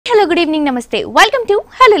Hello good evening నమస్తే welcome to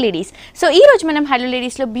hello ladies. So ఈ రోజు మనం హలో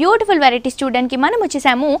లేడీస్ లో బ్యూటిఫుల్ వెరైటీస్ చూడడానికి మనం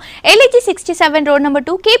వచ్చేసాము LG 67 రోడ్ నెంబర్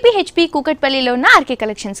 2 KPHP కూకట్పల్లిలో ఉన్న ఆర్కే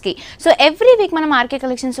కలెక్షన్స్ కి. సో ఎవ్రీ వీక్ మనం ఆర్కే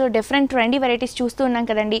కలెక్షన్స్ లో డిఫరెంట్ ట్రెండీ వెరైటీస్ చూస్తూ ఉన్నాం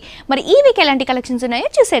కదండి. మరి ఈ వీక్ ఎలాంటి కలెక్షన్స్ ఉన్నాయో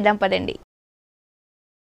చూసేద్దాం పదండి.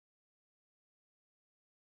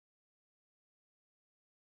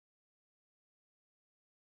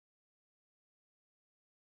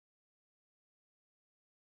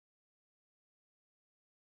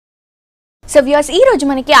 సో వ్యూయర్స్ ఈ రోజు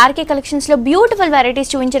మనకి ఆర్కే కలెక్షన్స్ లో బ్యూటిఫుల్ వెరైటీస్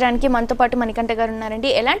చూపించడానికి మనతో పాటు మణికంఠ గారు ఉన్నారండి.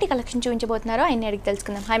 ఎలాంటి కలెక్షన్ చూపించబోతున్నారో ఆయన అడిగి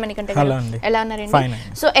తెలుసుకుందాం. హాయ్ మణికంఠ గారు, ఎలా ఉన్నారండి?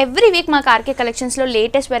 సో ఎవ్రీ వీక్ మాకు ఆర్కే కలెక్షన్స్ లో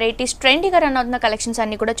లేటెస్ట్ వెరైటీస్ ట్రెండీగా రన్ అవుతున్న కలెక్షన్స్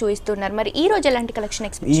అన్ని కూడా చూపిస్తున్నారు. మరి ఈ రోజు ఎలాంటి కలెక్షన్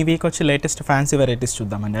ఎక్స్పెక్ట్? ఈ వీక్ వచ్చి లేటెస్ట్ ఫ్యాన్సీ వెరైటీస్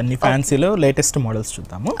చూద్దామండి. అన్ని ఫ్యాన్సీలో లేటెస్ట్ మోడల్స్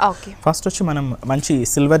చూద్దాము. ఫస్ట్ వచ్చి మనం మంచి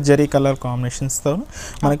సిల్వర్ జరీ కలర్ కాంబినేషన్స్ తో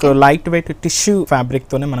మనకు లైట్ వెయిట్ టిష్యూ ఫ్యాబ్రిక్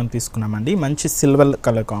తోనే మనం తీసుకున్నామండి. మంచి సిల్వర్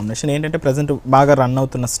కలర్ కాంబినేషన్ ఏంటంటే ప్రెసెంట్ బాగా రన్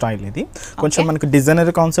అవుతున్న స్టైల్ ఇది. కొంచెం మనకు డిజైనర్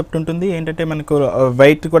కాన్సెప్ట్ ఉంటుంది. ఏంటంటే మనకు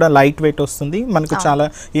వెయిట్ కూడా లైట్ వెయిట్ వస్తుంది. మనకు చాలా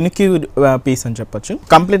ఇన్క్యూ పీస్ అని చెప్పొచ్చు.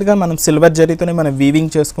 కంప్లీట్ గా మనం సిల్వర్ జరీతోనే మనం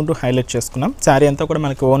వీవింగ్ చేసుకుంటూ హైలైట్ చేసుకున్నాం. శారీ అంతా కూడా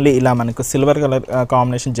మనకు ఓన్లీ ఇలా మనకు silver colour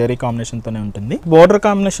combination zari combination తోనే ఉంటుంది. బోర్డర్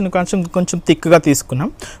కాంబినేషన్ కొంచెం థిక్ గా తీసుకున్నాం.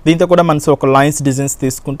 దీంతో కూడా మనం ఒక లైన్స్ డిజైన్స్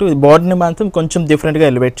తీసుకుంటూ బోర్డర్ ని మాత్రం కొంచెం డిఫరెంట్ గా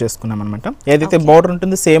ఎలివేట్ చేసుకున్నాం అనమాట. ఏదైతే బోర్డర్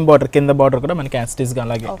ఉంటుంది సేమ్ బోర్డర్ కింద బోర్డర్ కూడా మనకి యాస్టీస్ గా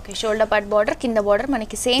అలాగే షోల్డర్ పార్ట్ బోర్డర్ కింద బోర్డర్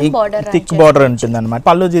మనకి సేమ్ బోర్డర్ థిక్ బోర్డర్ ఉంటుంది అనమాట.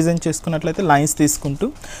 పళ్ళు డిజైన్ చేసుకున్నట్లయితే లైన్స్ తీసుకుంటూ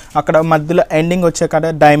అక్కడ మధ్యలో ఎండింగ్ వచ్చే కాడ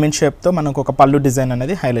డైమండ్ షేప్ తో మనకు ఒక పళ్ళు డిజైన్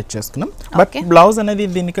అనేది హైలైట్ చేసుకున్నాం. బట్ బ్లౌజ్ అనేది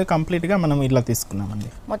దీనికి కంప్లీట్ గా మనం ఇలా తీసుకున్నామండి.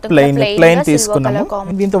 ప్లెయిన్ తీసుకున్నాము.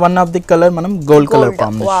 దీంతో వన్ ఆఫ్ ది కలర్ మనం gold colour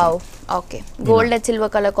combination. Okay, gold and silver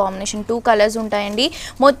colour combination 2 colours ఉంటాయండి.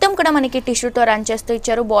 మొత్తం కూడా మనకి టిష్యూతో రన్ చేస్తూ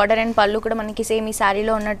ఇచ్చారు. బార్డర్ అండ్ పళ్ళు కూడా మనకి సేమ్ ఈ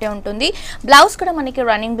శారీలో ఉన్నట్టే ఉంటుంది. బ్లౌజ్ కూడా మనకి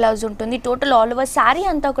రన్నింగ్ బ్లౌజ్ ఉంటుంది. టోటల్ ఆల్ ఓవర్ శారీ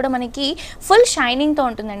అంతా కూడా మనకి ఫుల్ షైనింగ్ తో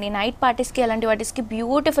ఉంటుందండి. నైట్ పార్టీస్ కి అలాంటి వాటిస్ కి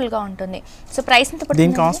బ్యూటిఫుల్ గా ఉంటుంది. సో ప్రైస్ ఎంత పడుతుంది?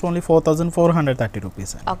 దీని cost only 4430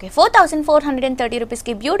 rupees. Okay, 4430 rupees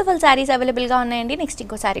కి బ్యూటిఫుల్ సారీస్ అవైలబుల్ గా ఉన్నాయండి. నెక్స్ట్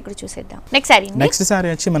ఇంకో సారీ కూడా చూసేద్దాం. నెక్స్ట్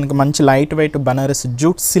సారీ వచ్చి మనకి మంచి light weight Banaras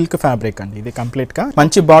jute silk fabric అండి. ఇది కంప్లీట్ గా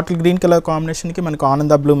మంచి బాటిల్ గ్రీన్ కలర్ కాంబినేషన్ కి మనకు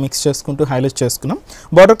ఆనంద బ్లూ మిక్స్ చేసుకుంటూ హైలైట్ చేసుకున్నాం.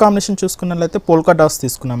 బార్డర్ కాంబినేషన్ చూసుకున్నట్లయితే పోల్కా డాట్స్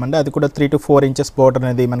తీసుకున్నామండి. అది కూడా 3 to 4 ఇంచెస్ బార్డర్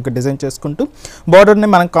అనేది మనకు డిజైన్ చేసుకుంటూ బార్డర్ ని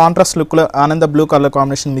మనం కాంట్రాస్ట్ లుక్ లో ఆనంద బ్లూ కలర్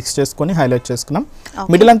కాంబినేషన్ మిక్స్ చేసుకొని హైలైట్ చేసుకున్నాం.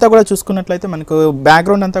 మిడిల్ అంతా కూడా చూసుకున్నట్లయితే మనకు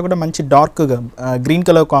బ్యాక్గ్రౌండ్ అంతా కూడా మంచి డార్క్ గ్రీన్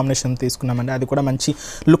కలర్ కాంబినేషన్ తీసుకున్నామండి. అది కూడా మంచి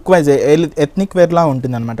లుక్ వైజ్ ఎథ్నిక్ వేర్ లా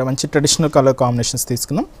ఉంటుంది అనమాట. మంచి ట్రెడిషనల్ కలర్ కాంబినేషన్స్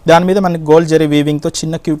తీసుకున్నాం. దాని మీద మనకి గోల్డ్ జరీ వీవింగ్ తో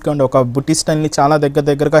చిన్న క్యూట్ గా ఉండే ఒక బుటీ స్టైల్ ని చాలా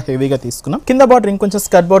దగ్గరగా హెవీగా తీసుకున్నాం. కింద బార్డర్ ఇంకొంచెం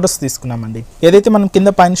స్కర్ట్ బార్డర్స్ తీసుకున్నామండి. ఏదైతే మనం కింద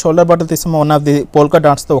పైన షోల్డర్ బార్డర్ తీసుకున్నామో one of the polka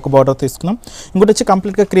dots తో ఒక బార్డర్ తీసుకున్నాం. ఇంకోటి వచ్చి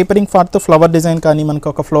కంప్లీట్ గా క్రీపరింగ్ పార్ట్ తో ఫ్లవర్ డిజైన్ కానీ మనకు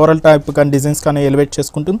ఒక ఫ్లోరల్ టైప్ కానీ డిజైన్స్ కానీ ఎలివేట్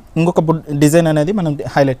చేసుకుంటూ ఇంకొక డిజైన్ అనేది మనం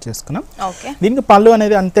హైలైట్ చేసుకున్నాం. దీనికి పళ్ళు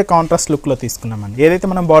అనేది అంతే కాంట్రాస్ట్ లుక్ లో తీసుకున్నామండి. ఏదైతే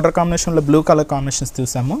మనం బార్డర్ కాంబినేషన్ లో బ్లూ కలర్ కాంబినేషన్స్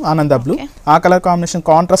చూసామో ఆనంద బ్లూ, ఆ కలర్ కాంబినేషన్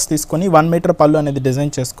కాంట్రాస్ట్ తీసుకొని 1 మీటర్ పళ్ళు అనేది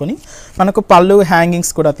డిజైన్ చేసుకొని మనకు పళ్ళు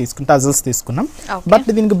హ్యాంగింగ్స్ కూడా తీసుకుని టజల్స్ తీసుకున్నాం. బట్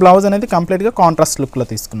దీనికి బ్లౌజ్ అనేది కంప్లీట్ గా కాంట్రాస్ట్ లుక్ లో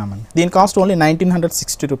తీసుకున్నామండి. దీని కాస్ట్ ఓన్లీ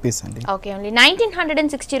 1960 రూపీస్ అండి. ఓకే, ఓన్లీ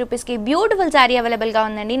 1960 రూపీస్ కి బ్యూటిఫుల్ సారీ అవైలబుల్ గా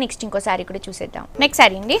ఉందండి. నెక్స్ట్ ఇంకో సారీ కూడా చూసేద్దాం.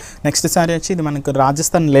 నెక్స్ట్ సారీ వచ్చి ఇది మనకు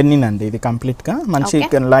రాజస్థాన్ లెనిన్ అండి. ఇది కంప్లీట్ గా మంచి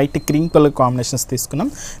లైట్ క్రీమ్ కలర్ కాంబినేషన్స్ తీసుకున్నాం.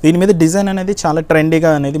 దీని మీద డిజైన్ అనేది చాలా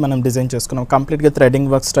ట్రెండీగా అనేది మనం డిజైన్ చేసుకున్నాం. కంప్లీట్ గా థ్రెడింగ్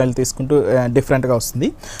వర్క్ స్టైల్ తీసుకుంటూ డిఫరెంట్ గా వస్తుంది.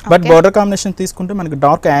 బట్ బోర్డర్ కాంబినేషన్ తీసుకుంటూ మనకి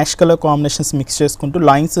dark ash colour combinations mix చేసుకుంటూ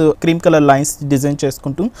lines cream colour lines design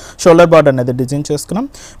చేసుకుంటూ షోల్డర్ బార్డర్ అనేది డిజైన్ చేసుకున్నాం.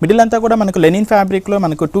 మిడిల్ అంతా కూడా మనకు లెనిన్ ఫ్యాబ్రిక్ లో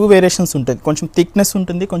మనకు 2 వేరియేషన్స్ ఉంటాయి. కొంచెం థిక్నెస్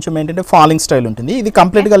ఉంటుంది, కొంచెం ఏంటంటే ఫాలింగ్ స్టైల్ ఉంటుంది. ఇది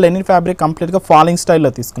కంప్లీట్ గా లెనిన్ ఫ్యాబ్రిక్ కంప్లీట్ గా ఫాలింగ్ స్టైల్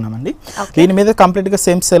లో తీసుకున్నామండి. దీని మీద కంప్లీట్ గా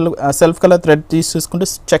సేమ్ సెల్ఫ్ కలర్ థ్రెడ్ తీసుకుంటూ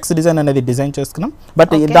చెక్స్ డిజైన్ అనేది డిజైన్ చేసుకున్నాం.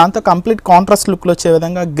 బట్ దాంతో కంప్లీట్ కాంట్రాస్ట్ లుక్ లో వచ్చే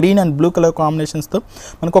విధంగా green and blue colour combinations తో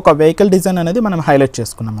మనకు ఒక వెహికల్ డిజైన్ అనేది మనం హైలైట్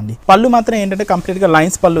చేసుకున్నామండి. పళ్ళు మాత్రం ఏంటంటే కంప్లీట్ గా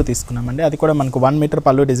లైన్స్ పళ్ళు తీసుకున్నామండి. అది కూడా మనకు 1 మీటర్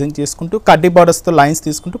పళ్ళు డిజైన్ చేసుకుంటూ కడ్డీ బార్డర్స్ తో లైన్స్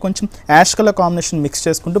తీసుకుంటూ కొంచెం యాష్ కలర్ కాంబినేషన్ మిక్స్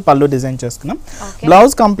చేసుకుంటూ పళ్ళు డిజైన్ చేసుకున్నాం.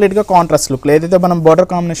 బ్లౌజ్ కంప్లీట్ గా కాంట్రాస్ట్ లుక్ లో ఏదైతే మనం బార్డర్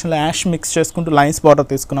కాంబినేషన్ లో యాష్ మిక్స్ చేసుకుంటూ లైన్స్ బార్డర్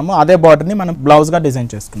తీసుకున్నామో అదే బార్డర్ ని మనం బ్లౌజ్ గా డిజైన్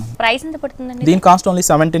చేసుకున్నాం. ప్రైస్ ఎంత పడుతుందండి? దీని కాస్ట్ ఓన్లీ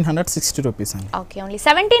 1760 రూపీస్ అండి. ఓకే, ఓన్లీ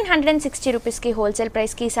 1760 రూపీస్ కి హోల్సేల్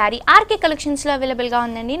ప్రైస్ కి సారీ ఆర్కే కలెక్షన్స్ లో అవైలబుల్ గా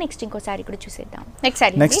ఉందండి. నెక్స్ట్ ఇంకో సారీ కూడా చూసేద్దాం.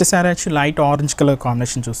 నెక్స్ట్ సారీ వచ్చి లైట్ ఆరెంజ్ కలర్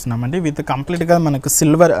కాంబినేషన్ చూస్తున్నామండి. విత్ కంప్లీట్ గా మనకు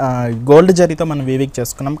సిల్వర్ గోల్డ్ జరీతో మనం వీవింగ్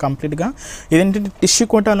చేసుకున్నాం. కంప్లీట్ గా ఇదేంటంటే టిష్యూ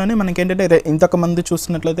కోటాలోనే మనకి ఏంటంటే ఇంతకు ముందు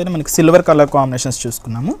చూస్తున్నట్లయితే మనకి సిల్వర్ కలర్ కాంబినేషన్స్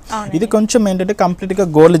చూసుకున్నాము. ఇది కొంచెం ఏంటంటే కంప్లీట్ గా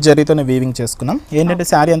గోల్డ్ జరీతోనే వీవింగ్ చేసుకున్నాం. ఏంటంటే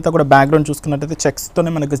శారీ అంతా కూడా బ్యాక్గ్రౌండ్ చూసుకున్నట్లయితే చెక్స్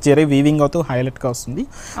తోనే మనకు జరీ వీవింగ్ అవుతూ హైలైట్ గా వస్తుంది.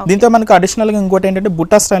 దీంతో మనకు అడిషనల్ గా ఇంకోటి ఏంటంటే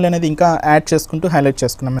బుట్టా స్టైల్ అనేది ఇంకా యాడ్ చేసుకుంటూ హైలైట్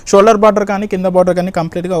చేసుకున్నాం. షోల్డర్ బార్డర్ కానీ కింద బార్డర్ కానీ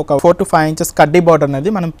కంప్లీట్ గా ఒక 4 to 5 ఇంచెస్ కడ్డీ బార్డర్ అనేది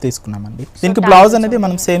మనం తీసుకున్నామండి. దీనికి బ్లౌజ్ అనేది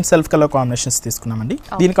మనం సేమ్ సెల్ఫ్ కలర్ కాంబినేషన్స్ తీసుకున్నామండి.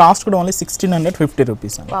 దీని కాస్ట్ కూడా ఓన్లీ 1650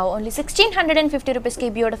 రూపీస్ అండి. ఓన్లీ 1650 రూపీస్ కి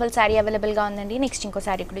బ్యూటిఫుల్ సారీ అవైలబుల్ గా ఉందండి. నెక్స్ట్ ఇంకో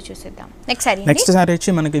సారీ కూడా చూసేద్దాం. నెక్స్ట్ సారీ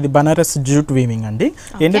వచ్చి మనకి ఇది బనారస్ జూట్ వీవింగ్ అండి.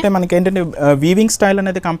 ఏంటంటే మనకి ఏంటంటే వీవింగ్ స్టైల్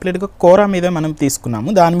అనేది కంప్లీట్ గా కోరా మీద మనం తీసుకున్నాము.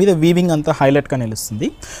 దాని మీద వీవింగ్ అంతా హైలైట్ గా నిలుస్తుంది.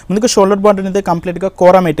 ముందుకు షోల్డర్ బార్డర్ అనేది కంప్లీట్ గా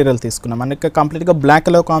కోరా మెటీరియల్ తీసుకున్నాం. మనకి కంప్లీట్ గా బ్లాక్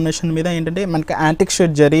కలర్ కాంబినేషన్ మీద ఏంటంటే మనకి యాంటిక్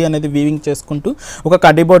షేడ్ జరీ అనేది వీవింగ్ చేసుకుంటూ ఒక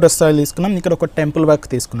కడ్డీ బోర్డర్ స్టైల్ తీసుకున్నాం. ఇక్కడ ఒక టెంపుల్ వర్క్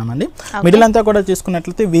తీసుకున్నాం అండి. మిడిల్ అంతా కూడా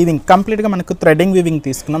చూసుకున్నట్లయితే వీవింగ్ కంప్లీట్ గా మనకు థ్రెడ్డింగ్ వీవింగ్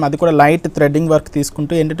తీసుకున్నాం. అది కూడా లైట్ థ్రెడ్డింగ్ వర్క్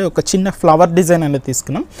తీసుకుంటూ ఏంటంటే ఒక చిన్న ఫ్లవర్ డిజైన్ అనేది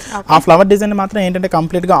తీసుకున్నాం. ఆ ఫ్లవర్ డిజైన్ మాత్రం ఏంటంటే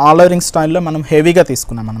కంప్లీట్ గా ఆల్ ఓవరింగ్ స్టైల్లో మనం హెవీగా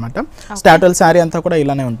తీసుకున్నాం అనమాట. స్టాటల్ శారీ అంతా కూడా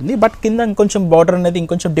ఇలానే ఉంటుంది. బట్ కింద ఇంకొంచెం బార్డర్ అనేది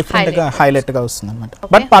ఇంకొంచెం డిఫరెంట్ గా హైలైట్ గా వస్తుంది అనమాట.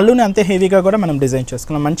 బట్ పళ్ళుని అంతే హెవీగా కూడా మనం డిజైన్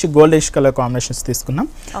చేసుకున్నాం. మంచి గోల్డిష్ కలర్ కాంబినేషన్స్ తీసుకున్నాం.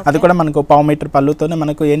 అది కూడా మనకు 1/2 మీటర్ పళ్ళుతోనే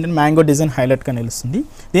మనకు ఏంటంటే మ్యాంగో డిజైన్ హైలైట్ గా నిలుస్తుంది.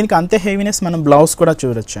 దీనికి అంతే హెవీనెస్ మనం బ్లౌజ్ కూడా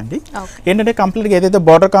చూడొచ్చు అండి. ఏంటంటే కంప్లీట్ గా ఏదైతే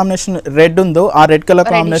బార్డర్ కాంబినేషన్ రెడ్ ఉందో ఆ రెడ్ కలర్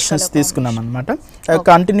కాంబినేషన్స్ తీసుకున్నాం అనమాట.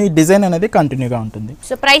 కంటిన్యూ డిజైన్ అనేది కంటిన్యూగా ఉంటుంది.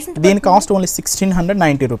 దీని cost only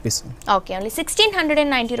 1690 rupees. Okay, only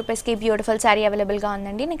 1690 rupees కి బ్యూటిఫుల్ సారీ అవైలబుల్ గా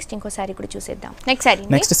ఉందండి. నెక్స్ట్ ఇంకో సారీ కూడా చూసేద్దాం.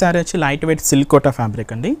 నెక్స్ట్ సారీ వచ్చి light weight silk quota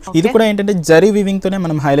fabric అండి. ఇది కూడా ఏంటంటే జరీ వీవింగ్ తోనే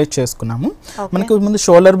మనం హైలైట్ చేసుకున్నాము. మనకు ముందు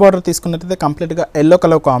షోల్డర్ బార్డర్ తీసుకున్నట్లయితే కంప్లీట్ గా ఎల్లో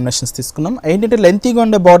కలర్ కాంబినేషన్స్ తీసుకున్నాం. ఏంటంటే లెంతీగా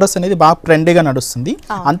ఉండే బార్డర్స్ అనేది బాగా ట్రెండీగా నడుస్తుంది.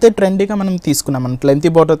 అంతే ట్రెండీగా మనం తీసుకున్నాం. మనం లెంతీ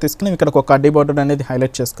బార్డర్ తీసుకున్నాం. ఇక్కడ ఒక కడ్డీ బార్డర్ అనేది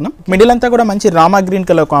హైలైట్ చేసుకున్నాం. మిడిల్ అంతా కూడా మంచి రామా గ్రీన్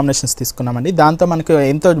కలర్ కాంబినేషన్స్ తీసుకున్నామండి. దాంతో మనకు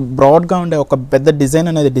ఎంతో బ్రాడ్ గా ఉండే ఒక పెద్ద డిజైన్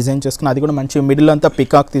అనేది డిజైన్ చేసుకున్నాం. అది కూడా మంచి మిడిల్ అంతా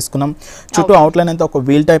పికాక్ తీసుకున్నాం. చుట్టూ అవుట్లైన్ అంతా ఒక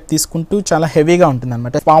వీల్ టైప్ తీసుకుంటూ చాలా హెవీగా ఉంటుంది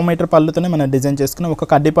అనమాట. 1/2 మీటర్ పళ్ళుతోనే మనం డిజైన్ చేసుకున్నాం. ఒక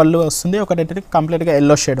కడ్డీ పళ్ళు వస్తుంది, ఒకటి కంప్లీట్ గా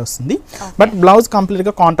ఎల్లో షేడ్ వస్తుంది. బట్ బ్లౌజ్ కంప్లీట్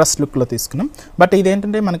గా కాంట్రాస్ట్ లుక్ లో తీసుకున్నాం. బట్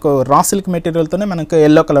ఇదేంటంటే మనకు రా సిల్క్ మెటీరియల్ తోనే మనకు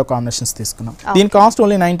ఎల్లో కలర్ కాంబినేషన్స్ తీసుకున్నాం. దీని కాస్ట్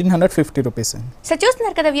ఓన్లీ 1950 రూపీస్. సో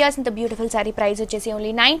చూస్తున్నారు కదా వ్యూయర్స్, ఇంత బ్యూటిఫుల్ సారీ ప్రైస్ వచ్చేసి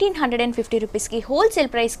ఓన్లీ 1950 రూపీస్ కి హోల్సేల్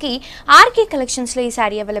ప్రైస్ కి ఆర్కే కలెక్షన్స్ లో ఈ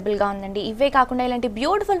సారీ అవైలబుల్ గా ఉందండి. ఇవే కాకుండా ఇలాంటి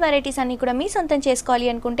బ్యూటిఫుల్ వెరైటీస్ అన్ని కూడా మీ సొంతం చేసుకోవాలి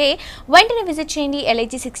అనుకుంటే వెంటనే విజిట్ చేయండి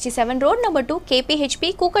LIG 67 రోడ్ నెంబర్ 2 KPHP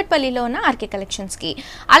కూకట్పల్లిలో ఉన్న ఆర్కే కలెక్షన్స్ కి.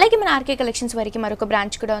 అలాగే మన ఆర్కే కలెక్షన్స్ వారికి మరొక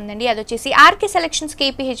బ్రాంచ్ కూడా ఉందండి. అది వచ్చేసి RK selections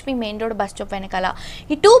KPHP main road bus stop వెనకాల.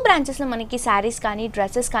 ఈ 2 బ్రాంచెస్ లో మనకి సారీస్ కానీ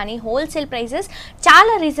డ్రెస్సెస్ కానీ హోల్సేల్ ప్రైసెస్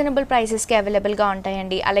చాలా రీజనబుల్ ప్రైసెస్ కి అవైలబుల్ గా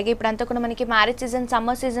ఉంటాయండి. అలాగే ఇప్పుడంతా కూడా మనకి మ్యారేజ్ సీజన్,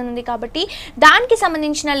 సమ్మర్ సీజన్ ఉంది కాబట్టి దానికి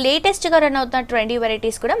సంబంధించిన లేటెస్ట్ గా రన్ అవుతున్న ట్రెండీ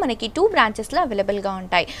వెరైటీస్ కూడా మనకి 2 బ్రాంచెస్ లో అవైలబుల్ గా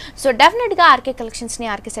ఉంటాయి. సో డెఫినెట్ గా ఆర్కే కలెక్షన్స్ ని,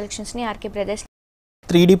 ఆర్కే సెలెక్షన్స్ ని, ఆర్కే బ్రదర్స్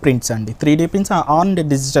 3D ప్రింట్స్ అండి. 3D prints on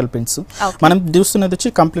digital prints. మనం చూస్తున్నది వచ్చి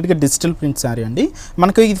కంప్లీట్ గా డిజిటల్ ప్రింట్ సారీ అండి.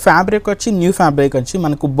 మనకు ఈ ఫ్యాబ్రిక్ వచ్చి న్యూ ఫ్యాబ్రిక్ వచ్చి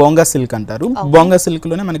మనకు బోంగా సిల్క్ అంటారు. బోంగా సిల్క్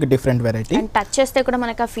లోనే మనకి డిఫరెంట్ వెరైటీ. టచ్ చేస్తే కూడా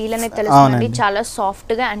మనకు ఆ ఫీల్ అనేది తెలుస్తుంది. చాలా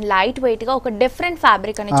సాఫ్ట్ గా అండ్ లైట్ వెయిట్ గా ఒక డిఫరెంట్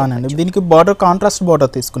ఫ్యాబ్రిక్ అని చెప్పొచ్చు. దీనికి బార్డర్ కాంట్రాస్ట్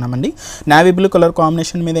బార్డర్ తీసుకున్నామండి. నావీ బ్లూ కలర్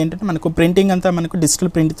కాంబినేషన్ మీద ఏంటంటే మనకు ప్రింటింగ్ అంతా మనకు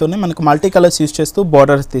డిజిటల్ ప్రింట్ తోనే మనకు మల్టీ కలర్స్ యూస్ చేస్తూ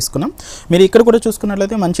బార్డర్స్ తీసుకున్నాం. మీరు ఇక్కడ కూడా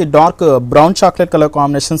చూసుకున్నట్లయితే మంచి dark brown chocolate colour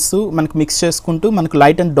combinations మనకు మిక్స్ చేసుకుంటూ మనకు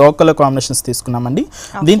light and dark colour combinations తీసుకున్నామండి.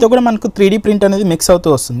 దీంతో కూడా మనకు 3D ప్రింట్ అనేది మిక్స్ అవుతూ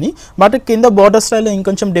వస్తుంది. బట్ కింద బార్డర్ స్టైల్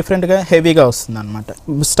ఇంకొంచెం డిఫరెంట్ గా హెవీగా వస్తుంది అనమాట.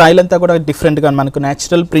 స్టైల్ అంతా కూడా డిఫరెంట్ గా మనకు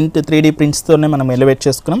నేచురల్ ప్రింట్ 3D ప్రింట్స్ తోనే మనం ఎలివేట్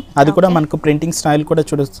చేసుకున్నాం. అది కూడా మనకు ప్రింటింగ్ స్టైల్ కూడా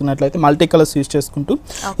చూస్తున్నట్లయితే మల్టీ కలర్స్ యూస్ చేసుకుంటూ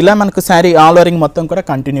ఇలా మనకు శారీ ఆల్ ఓవరింగ్ మొత్తం కూడా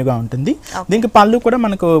కంటిన్యూగా ఉంటుంది. దీనికి పళ్ళు కూడా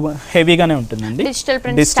మనకు హెవీగానే ఉంటుందండి. డిజిటల్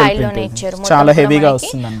ప్రింట్ స్టైల్ లోనే ఇచ్చారు. చాలా హెవీగా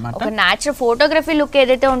వస్తుంది అన్నమాట. ఒక నేచురల్ ఫోటోగ్రఫీ లుక్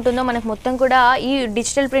ఏదైతే ఉంటుందో మనకు మొత్తం కూడా ఈ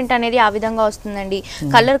డిజిటల్ ప్రింట్ అనేది ఆ విధంగా వస్తుందండి.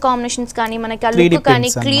 కలర్ కాంబినేషన్స్ కానీ మనకి ఆ లుక్ కానీ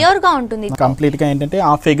క్లియర్ గా ఉంటుంది. కంప్లీట్ గా ఏంటంటే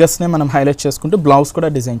ఆ ఫిగర్స్ నే మనం హైలైట్ చేసుకుంటూ బ్లౌజ్ కూడా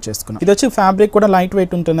డిజైన్ చేసుకున్నాం. ఇది వచ్చి ఫ్యాబ్రిక్ కూడా లైట్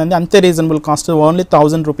వెయిట్ ఉంటుందండి. అంతే రీజనబుల్ కాస్ట్ ఓన్లీ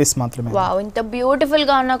 1000 రూపీస్ మాత్రమే. వావ్, ఇంత బ్యూటిఫుల్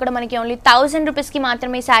గా ఉన్నా కూడా మనకి ఓన్లీ 1000 రూపీస్ కి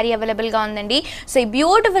మాత్రమే సారీ అవైలబుల్ గా ఉందండి. సో ఈ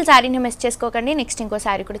బ్యూటిఫుల్ సారీని మిస్ చేసుకోకండి. నెక్స్ట్ ఇంకో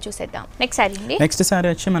సారీ కూడా చూసేద్దాం. నెక్స్ట్ సారీ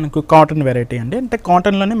వచ్చి మనకు కాటన్ వెరైటీ అండి. అంటే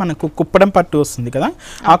కాటన్ లోనే మనకు కుప్పడం పట్టు వస్తుంది కదా.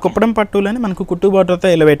 ఆ కుప్పడం పట్టులోనే మనకు కుట్టు బార్డర్ తో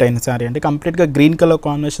ఎలివేట్ అయిన సారీ అంటే కంప్లీట్ గా గ్రీన్ కలర్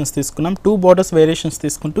కాంబినేషన్స్ తీసుకున్నాం. 2 బార్డర్స్ వేరియేషన్స్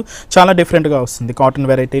తీసుకుంటూ చాలా డిఫరెంట్ గా వస్తుంది కాటన్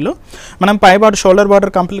వెరైటీలో. మనం పై బార్డర్ షోల్డర్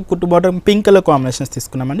బార్డర్ కంప్లీట్ కుట్టు బార్డర్ పింక్ కలర్ కాంబినేషన్స్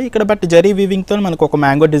తీసుకున్నామండి. ఇక్కడ బట్ జరీ వీవింగ్ తో మనకు ఒక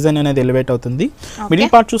మ్యాంగో డిజైన్ అనేది ఎలివేట్ అవుతుంది. మిడిల్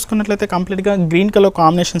పార్ట్ చూసుకున్నట్లయితే కంప్లీట్ గా గ్రీన్ కలర్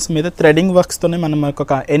కాంబినేషన్స్ మీద థ్రెడింగ్ వర్క్స్ తోనే మనం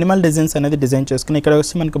ఒక ఎనిమల్ డిజైన్స్ అనేది డిజైన్ చేసుకుని ఇక్కడ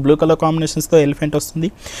వచ్చి మనకు బ్లూ కలర్ కాంబినేషన్స్ తో ఎలిఫెంట్ వస్తుంది.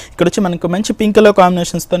 ఇక్కడ వచ్చి మనకు మంచి పింక్ కలర్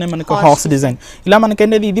కాంబినేషన్స్ తోనే మనకు హార్స్ డిజైన్. ఇలా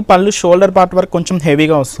మనకేంటి ఇది పళ్ళు షోల్డర్ పార్ట్ వరకు కొంచెం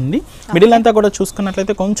హెవీగా వస్తుంది. మిడిల్ అంతా కూడా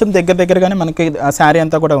చూసుకున్నట్లయితే కొంచెం దగ్గరగానే మనకి ఆ శారీ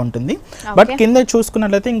అంతా కూడా ఉంటుంది. బట్ కింద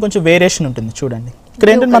చూసుకున్నట్లయితే ఇంకొంచెం వేరియేషన్ ఉంటుంది చూడండి.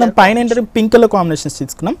 ఇక్కడ ఏంటంటే మనం పైన ఏంటంటే పింక్ కలర్ కాంబినేషన్స్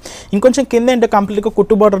తీసుకున్నాం, ఇంకొంచెం కింద ఏంటంటే కంప్లీట్ గా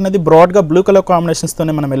కుట్టు బార్డర్ అనేది బ్రాడ్ గా బ్లూ కలర్ కాంబినేషన్స్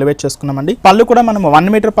తోనే మనం ఎలివేట్ చేసుకున్నామండి. పళ్ళు కూడా మనం 1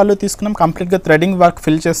 మీటర్ పళ్ళు తీసుకున్నాం, కంప్లీట్ గా థ్రెడింగ్ వర్క్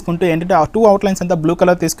ఫిల్ చేసుకుంటూ ఏంటంటే ఆ 2 అవుట్ లైన్స్ అంతా బ్లూ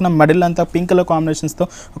కలర్ తీసుకున్నాం, మిడిల్ అంతా పింక్ కలర్ కాంబినేషన్స్ తో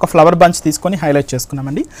ఒక ఫ్లవర్ బంచ్ తీసుకొని హైలైట్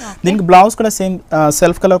చేసుకున్నామండి. దీనికి బ్లౌజ్ కూడా సేమ్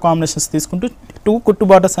సెల్ఫ్ కలర్ కాంబినేషన్స్ తీసుకుంటూ 2 కుట్టు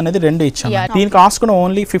బార్డర్స్ అనేది 2 ఇచ్చాము. దీని కాస్ట్ కూడా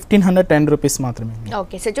ఓన్లీ 1510 రూపీస్ మాత్రమే.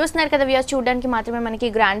 ఓకే, సో చూస్తున్నారు కదా వ్యూయర్స్, చూడడానికి మాత్రమే మనకి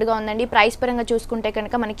గ్రాండ్ గా ఉందండి. ప్రైస్ పరంగా చూసుకుంటే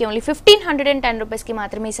కనుక మనకి ఓన్లీ 1510 రూపీస్ కి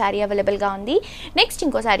మాత్రమే ఈ సారీ అవైలబుల్ గా ఉంది. నెక్స్ట్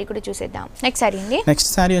ఇంకో సారీ కూడా చూసేద్దాం. నెక్స్ట్ సారీ అండి, నెక్స్ట్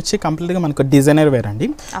సారీ వచ్చి కంప్లీట్ గా మనకు డిజైనర్ వేర్ అండి.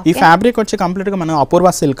 ఈ ఫ్యాబ్రిక్ వచ్చి కంప్లీట్ గా మనం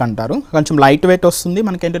అపూర్వ సిల్క్ అంటారు, కొంచెం లైట్ వెయిట్ వస్తుంది.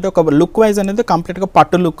 మనకి ఏంటంటే ఒక లుక్ వైజ్ అనేది కంప్లీట్ గా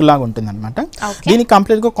పట్టు లుక్ లాగా ఉంటుంది అనమాట. దీనికి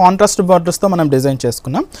కంప్లీట్ గా కాంట్రాస్ట్ బార్డర్స్ తో మనం డిజైన్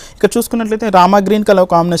చేసుకున్నాం. ఇక్కడ చూసుకున్నట్లయితే రామా గ్రీన్ కలర్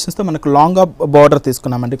కాంబినేషన్స్ తో మనకు లాంగ్ బార్డర్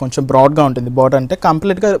తీసుకున్నాం అండి, కొంచెం బ్రాడ్ గా ఉంటుంది బార్డర్. అంటే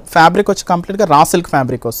కంప్లీట్ గా ఫ్యాబ్రిక్ వచ్చి కంప్లీట్ గా రా సిల్క్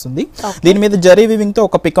ఫ్యాబ్రిక్ వస్తుంది. దీని మీద జరీ వీవింగ్ తో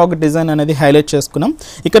ఒక పికాక్ డిజైన్ అనేది హైలైట్ చేసుకున్నాం.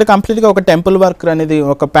 ఇక్కడ కంప్లీట్ గా ఒక టెంపుల్ వర్క్ అనేది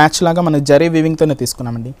ఒక ప్యాచ్ లాగా మనకి జరీ వీవింగ్ తోనే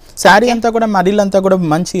తీసుకున్నామండి. శారీ అంతా కూడా మరీల్ అంతా కూడా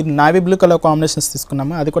మంచి నావీ బ్లూ కలర్ కాంబినేషన్స్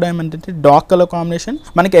తీసుకున్నాము. అది కూడా ఏమంటే డార్క్ కలర్ కాంబినేషన్,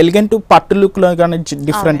 మనకి ఎలిగెంట్ పట్టు లుక్ లో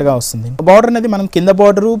డిఫరెంట్ గా వస్తుంది. బార్డర్ అనేది మనం కింద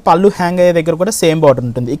బార్డర్ పళ్ళు హ్యాంగ్ అయ్యే దగ్గర కూడా సేమ్ బార్డర్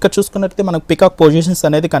ఉంటుంది. ఇక్కడ చూసుకున్నట్లయితే మనకు పికాక్ పొజిషన్స్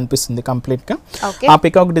అనేది కనిపిస్తుంది కంప్లీట్ గా. ఆ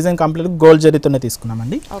పికాక్ డిజైన్ కంప్లీట్ గోల్డ్ జరీతోనే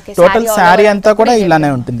తీసుకున్నామండి. టోటల్ శారీ అంతా కూడా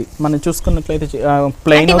ఇలానే ఉంటుంది. మనం చూసుకున్నట్లయితే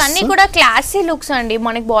ప్లెయిన్ ఇవన్నీ కూడా క్లాసీ లుక్స్ అండి,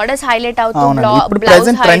 మనకి బోర్డర్స్ హైలైట్ అవుతూ ఇప్పుడు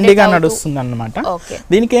ప్రెజెంట్ ట్రెండీగా నడుస్తుంది అన్నమాట.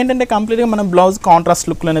 దీనికి ఏంటంటే కంప్లీట్ గా మనం బ్లౌజ్ కాంట్రాస్ట్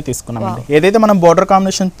లుక్ లోనే తీసుకున్నామండి. ఏదైతే మనం బోర్డర్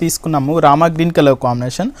కాంబినేషన్ తీసుకున్నాము రామా గ్రీన్ కలర్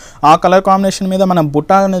కాంబినేషన్, ఆ కలర్ కాంబినేషన్ మీద మనం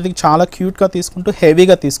బుట్ట అనేది చాలా క్యూట్ గా తీసుకుంటూ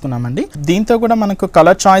హెవీగా తీసుకున్నామండి. దీంతో కూడా మనకు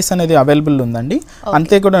కలర్ చాయిస్ అనేది అవైలబుల్ ఉందండి.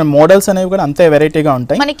 అంతే కూడా మోడల్స్ అనేవి కూడా అంతే వెరైటీగా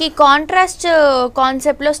ఉంటాయి. మనకి కాంట్రాస్ట్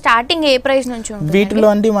కాన్సెప్ట్ లో స్టార్టింగ్ ఏ ప్రైస్ నుంచి ఉంటుంది? వీటిలో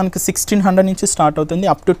అండి మనకి 1600 నుంచి స్టార్ట్ అవుతుంది,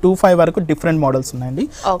 అప్ టు 25 వరకు డిఫరెంట్ మోడల్స్ ఉన్నాయండి.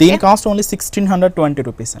 దీని కాస్ట్ ఓన్లీ 1620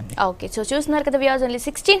 రూపీస్ అండి. ఓకే, సో చూస్తున్నారు కదా వ్యూయర్స్, ఓన్లీ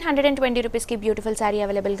 1620 రూపీస్ కి బ్యూటిఫుల్ సారీ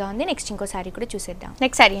అవైలబుల్ గా ఉంది. నెక్స్ట్ ఇంకో సారీ కూడా చూసేద్దాం.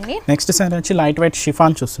 నెక్స్ట్ సారీ అండి, నెక్స్ట్ సారీ వచ్చి లైట్ వెయిట్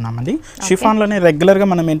షిఫాన్ చూస్తున్నామండి. షిఫాన్ లోనే రెగ్యులర్ గా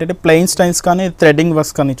మనం ఏంటంటే ప్లెయిన్ స్టైల్స్ కానీ థ్రెడింగ్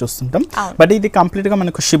వర్క్స్ కానీ చూస్తుంటాం. బట్ ఇది కంప్లీట్ గా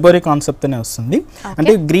మనకు షిబోరి కాన్సెప్ట్ తోనే వస్తుంది.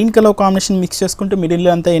 అంటే గ్రీన్ కలర్ కాంబినేషన్ మిక్స్ చేసుకుంటూ మిడిల్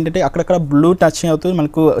అంతా ఏంటంటే అక్కడక్కడ బ్లూ టచ్ అవుతుంది,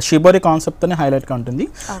 మనకు షిబోరి కాన్సెప్ట్ తోనే హైలైట్ గా ఉంటుంది.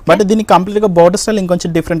 బట్ దీన్ని కంప్లీట్ గా బార్డర్ స్టైల్ ఇంకొంచెం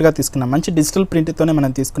డిఫరెంట్ గా తీసుకున్నాం. మంచి డిజిటల్ ప్రింట్ తోనే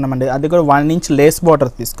మనం తీసుకున్నామండి. అది కూడా 1 ఇంచ్ లేస్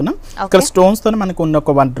బార్డర్ తీసుకున్నాం. ఇక్కడ స్టోన్స్ తోనే మనకు ఉన్న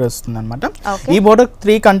ఒక బార్డర్ వస్తుంది అనమాట. ఈ బార్డర్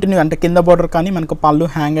 3 కంటిన్యూ, అంటే కింద బార్డర్ కానీ మనకు పళ్ళు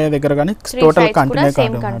హ్యాంగ్ అయ్యే దగ్గర కానీ టోటల్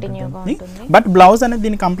కంటిన్యూ. బట్ బ్లౌజ్ అనేది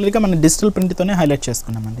దీన్ని కంప్లీట్ గా మనం డిజిటల్ ప్రింట్ తోనే హైలైట్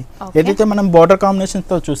చేసుకున్నామండి. ఏదైతే మనం బార్డర్ కాంబినేషన్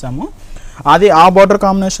తో చూసామో అది ఆ బార్డర్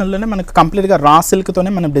కాంబినేషన్ లోనే మనకు కంప్లీట్ గా రా సిల్క్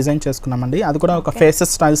తోనే మనం డిజైన్ చేసుకున్నామండి. అది కూడా ఒక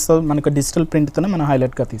ఫేసెస్ స్టైల్స్ తో మనకు డిజిటల్ ప్రింట్ తోనే మనం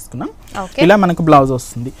హైలైట్ గా తీసుకున్నాం. ఇలా మనకు బ్లౌజ్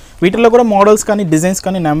వస్తుంది. వీటిలో కూడా మోడల్స్ కానీ డిజైన్స్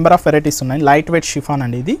కానీ నెంబర్ ఆఫ్ వెరైటీస్ ఉన్నాయి. లైట్ వెయిట్ షిఫాన్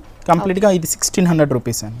అండి ఇది. కంప్లీట్ గా ఇది 1600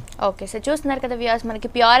 రూపీస్ అండి. ఓకే, సో చూస్తున్నారు కదా వ్యూయర్స్, మనకి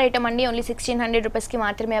ప్యూర్ ఐటమ్ అండి, ఓన్లీ 1600 రూపీస్ కి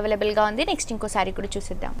మాత్రమే అవైలబుల్ గా ఉంది. నెక్స్ట్ ఇంకో సారీ కూడా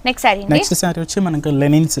చూసేద్దాం. నెక్స్ట్ సారీ వచ్చి మనకు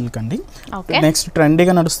లెనిన్ సిల్క్ అండి. నెక్స్ట్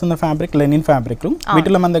ట్రెండీగా నడుస్తున్న ఫ్యాబ్రిక్ లెనిన్ ఫ్యాబ్రిక్.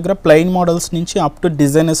 వీటిలో మన దగ్గర ప్లెయిన్ మోడల్స్ నుంచి అప్ టు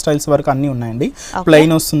డిజైనర్ స్టైల్స్ వరకు అన్ని ఉన్నాయండి.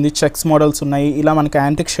 ప్లెయిన్ వస్తుంది, చెక్స్ మోడల్స్ ఉన్నాయి, ఇలా మనకి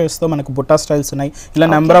యాంటిక్ షేడ్స్ తో మనకు బుట్టా స్టైల్స్ ఉన్నాయి, ఇలా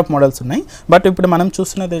నెంబర్ ఆఫ్ మోడల్స్ ఉన్నాయి. బట్ ఇప్పుడు మనం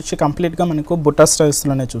చూస్తున్నది వచ్చి కంప్లీట్ గా మనకు బుట్టా స్టైల్స్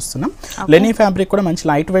లోనే చూస్తున్నాం. లెనిన్ ఫ్యాబ్రిక్ కూడా మంచి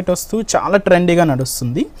లైట్ వెయిట్ వస్తూ చాలా ట్రెండీగా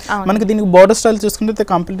నడుస్తుంది. మనకి దీనికి బోర్డర్ స్టైల్ చూసుకుంటే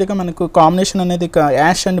కంప్లీట్ గా మనకు కాంబినేషన్ అనేది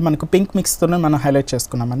యాష్ అండ్ మనకు పింక్ మిక్స్ తోనే మనం హైలైట్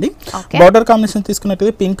చేసుకున్నామండి. బోర్డర్ కాంబినేషన్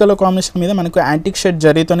తీసుకున్నట్లయితే పింక్ కలర్ కాంబినేషన్ మీద మనకు యాంటిక్ షేడ్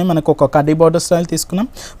జరీతోనే మనకు ఒక కడ్డీ బోర్డర్ స్టైల్ తీసుకున్నాం.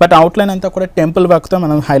 బట్ అవుట్ లైన్ అంతా కూడా టెంపుల్ వర్క్ తో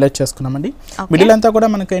మనం హైలైట్ చేసుకున్నామండి. మిడిల్ అంతా కూడా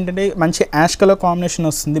మనకు ఏంటంటే మంచి యాష్ కలర్ కాంబినేషన్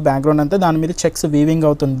వస్తుంది. బ్యాక్గ్రౌండ్ అంతా దాని మీద చెక్స్ వీవింగ్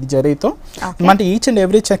అవుతుంది జరీతో. అంటే ఈచ్ అండ్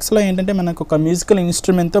ఎవ్రీ చెక్స్ లో ఏంటంటే మనకు ఒక మ్యూజికల్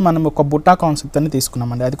ఇన్స్ట్రుమెంట్ తో మనం ఒక బుట్టా కాన్సెప్ట్ అని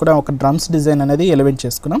తీసుకున్నామండి. అది కూడా ఒక డ్రమ్స్ డిజైన్ అనేది ఎలివేట్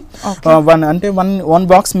చేసుకున్నాం. వన్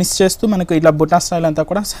బాక్స్ మిస్ చేస్తూ మనకు ఇలా బుట్టా స్టైల్ అంతా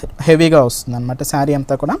కూడా హెవీగా వస్తుంది అనమాట. శారీ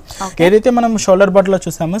అంతా కూడా ఏదైతే మనం షోల్డర్ బార్డర్ లో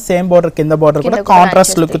చూసామో సేమ్ బార్డర్ కింద బార్డర్ కూడా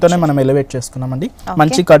కాంట్రాస్ట్ లుక్ తోనే మనం ఎలివేట్ చేసుకున్నామండి.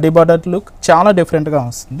 మంచి కడ్డీ బార్డర్ లుక్ చాలా డిఫరెంట్ గా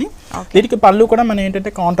వస్తుంది. దీనికి పళ్ళు కూడా మనం